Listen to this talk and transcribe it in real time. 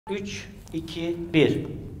3, 2,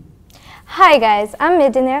 1. Hi guys, I'm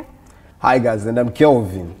Medine. Hi guys, and I'm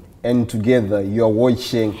Kelvin. And together you're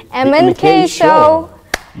watching MNK Show.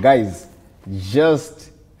 Guys, just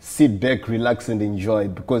sit back, relax and enjoy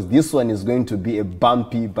because this one is going to be a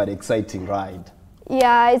bumpy but exciting ride.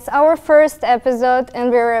 Yeah, it's our first episode and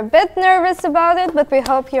we're a bit nervous about it, but we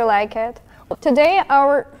hope you like it. Today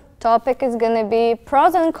our topic is gonna be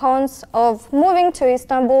pros and cons of moving to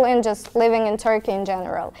Istanbul and just living in Turkey in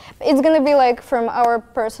general. It's gonna be like from our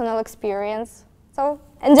personal experience. So,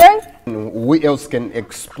 enjoy! Who else can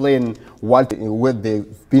explain what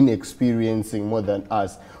they've been experiencing more than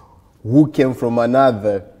us? Who came from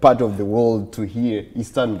another part of the world to here,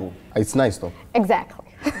 Istanbul? It's nice though. Exactly.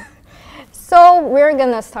 So, we're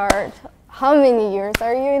gonna start. How many years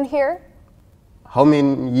are you in here? How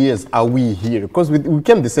many years are we here? Because we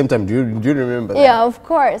came the same time. Do you remember that? Yeah, of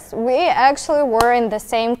course. We actually were in the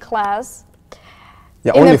same class.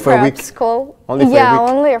 Yeah, in only a for a prep week. School. Only for a yeah, week.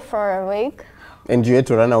 only for a week. And you had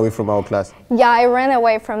to run away from our class. Yeah, I ran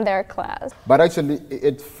away from their class. But actually,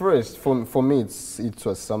 at first, for me, it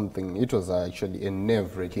was something. It was actually a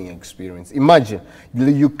nerve-wracking experience. Imagine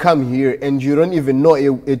you come here and you don't even know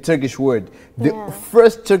a Turkish word. The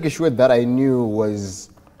first Turkish word that I knew was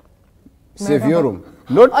Seviyorum.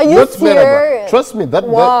 Are you not merhaba. serious? Trust me.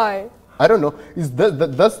 Why? I don't know.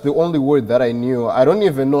 That's the only word that I knew. I don't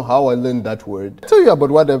even know how I learned that word. I'll tell you about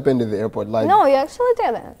what happened at the airport. Like, No, you actually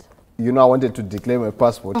didn't. you know, I wanted to declare my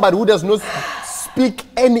passport. But who does not speak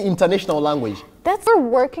any international language? That's for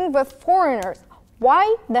working with foreigners.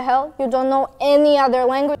 Why the hell you don't know any other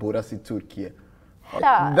language? Burası Türkiye.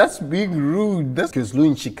 Yeah. That's being rude. That's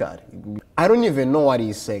Gözlüğün çıkar. I don't even know what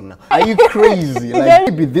he's saying now. Are you crazy? Like,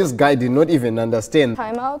 maybe this guy did not even understand.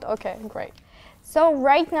 Time out? Okay, great. So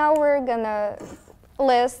right now we're gonna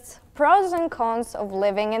list pros and cons of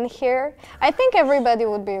living in here. I think everybody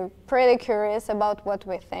would be pretty curious about what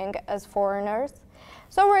we think as foreigners.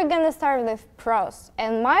 So we're gonna start with pros.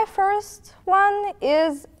 And my first one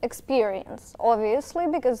is experience, obviously,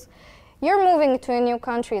 because you're moving to a new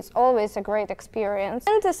country, it's always a great experience.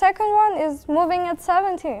 And the second one is moving at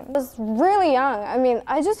 17. I was really young. I mean,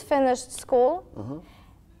 I just finished school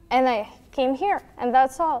and I came here, and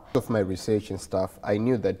that's all. Of my research and stuff, I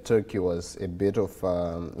knew that Turkey was a bit of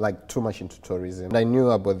like too much into tourism. And I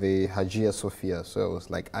knew about the Hagia Sophia, so I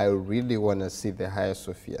was like, I really want to see the Hagia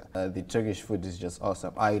Sophia. The Turkish food is just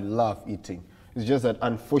awesome. I love eating. It's just that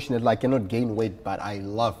unfortunately I cannot gain weight, but I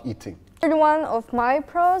love eating. Third one of my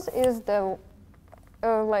pros is the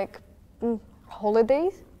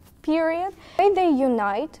holidays period. They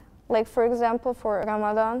unite. Like for example, for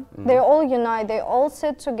Ramadan, they all unite, they all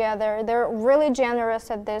sit together, they're really generous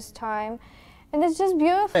at this time, and it's just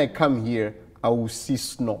beautiful. When I come here, I will see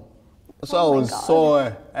snow. So Oh I my was God.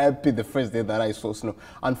 so happy the first day that I saw snow.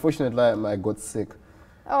 Unfortunately, I got sick.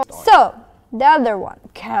 Oh. So, the other one,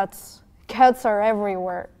 cats. Cats are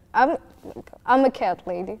everywhere. I'm a cat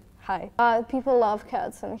lady. Hi. People love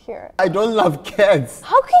cats in here. I don't love cats.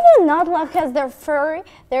 How can you not love cats? They're furry,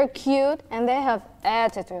 they're cute, and they have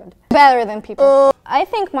attitude. Better than people. I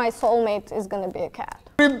think my soulmate is gonna be a cat.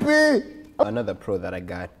 Creepy. Another pro that I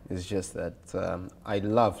got is just that I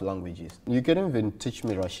love languages. You can even teach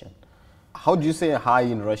me Russian. How do you say hi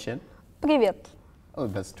in Russian? Привет. Oh,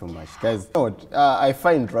 that's too much. Guys, you know what? I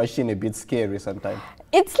find Russian a bit scary sometimes.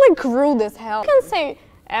 It's like rude as hell. You can say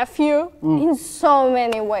F you in so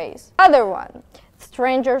many ways. Other one,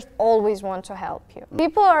 strangers always want to help you.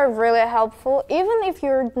 People are really helpful. Even if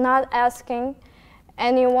you're not asking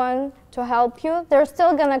anyone to help you, they're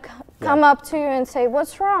still gonna come up to you and say,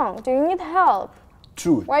 what's wrong? Do you need help?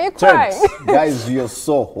 True. Why are you Turks, crying? guys, you're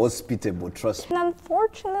so hospitable, trust me. And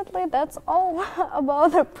unfortunately, that's all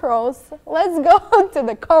about the pros. Let's go to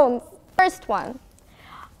the cons. First one.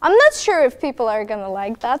 I'm not sure if people are gonna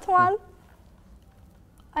like that one.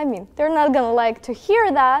 I mean, they're not gonna like to hear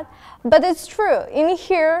that, but it's true. In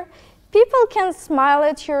here, people can smile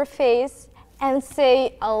at your face and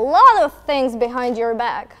say a lot of things behind your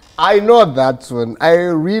back. I know that one. I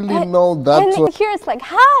really know that and one. here it's like,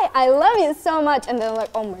 hi, I love you so much. And then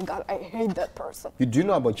like, oh my God, I hate that person. You do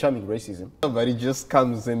know about charming racism? Somebody just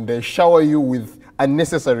comes and they shower you with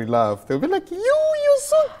unnecessary love. They'll be like, you're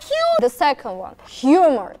so cute. The second one,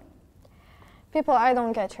 humor. People, I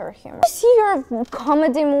don't get your humor. You see your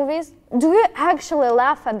comedy movies? Do you actually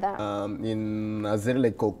laugh at them? In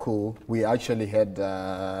Azerle Koko, we actually had,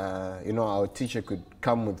 you know, our teacher could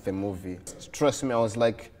come with the movie. Trust me, I was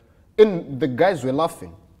like, and the guys were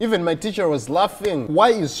laughing. Even my teacher was laughing.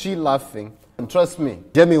 Why is she laughing? And trust me,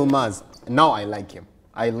 Jamil Maz, now I like him.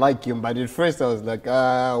 I like him, but at first I was like,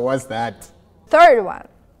 what's that? Third one,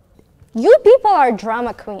 You people are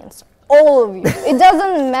drama queens. All of you. It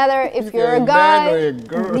doesn't matter if you're a guy. Man or a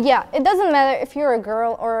girl. Yeah, it doesn't matter if you're a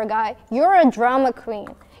girl or a guy. You're a drama queen.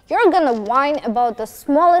 You're gonna whine about the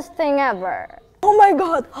smallest thing ever. Oh my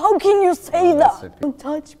God, how can you say that? Don't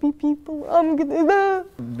touch me, people. I'm gonna...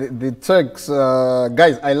 The Turks,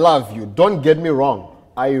 guys, I love you. Don't get me wrong.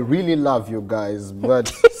 I really love you guys, but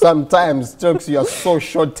sometimes Turks, you are so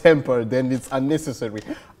short-tempered and it's unnecessary.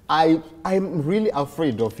 I'm really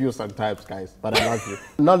afraid of you sometimes, guys, but I love you.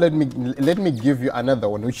 Now let me give you another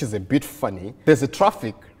one, which is a bit funny. There's a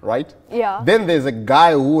traffic, right? Yeah. Then there's a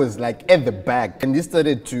guy who was like at the back and he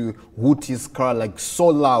started to hoot his car like so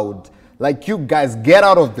loud. Like, you guys, get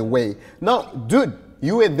out of the way. Now, dude,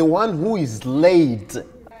 you were the one who is late.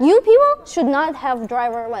 You people should not have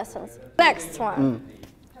driver lessons. Next one.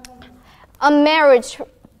 A marriage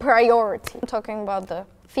priority. I'm talking about the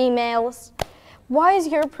females. Why is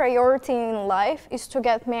your priority in life is to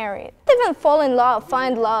get married? Even fall in love,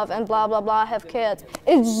 find love, and blah, blah, blah, have kids.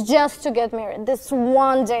 It's just to get married this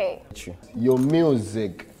one day. Your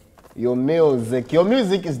music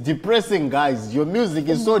is depressing, guys. Your music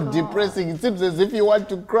is so depressing. It seems as if you want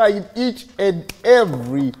to cry in each and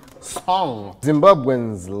every song.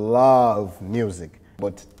 Zimbabweans love music,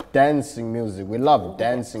 but dancing music, we love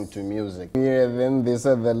dancing to music. Yeah, then this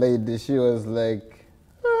other lady, she was like,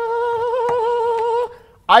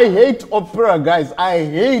 I hate opera, guys. I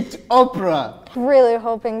hate opera. Really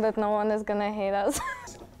hoping that no one is gonna hate us.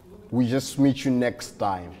 We just meet you next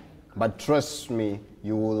time. But trust me,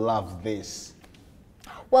 you will love this.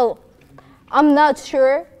 Well, I'm not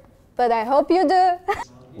sure, but I hope you do.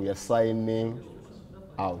 We are signing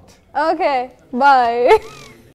out. Okay, bye.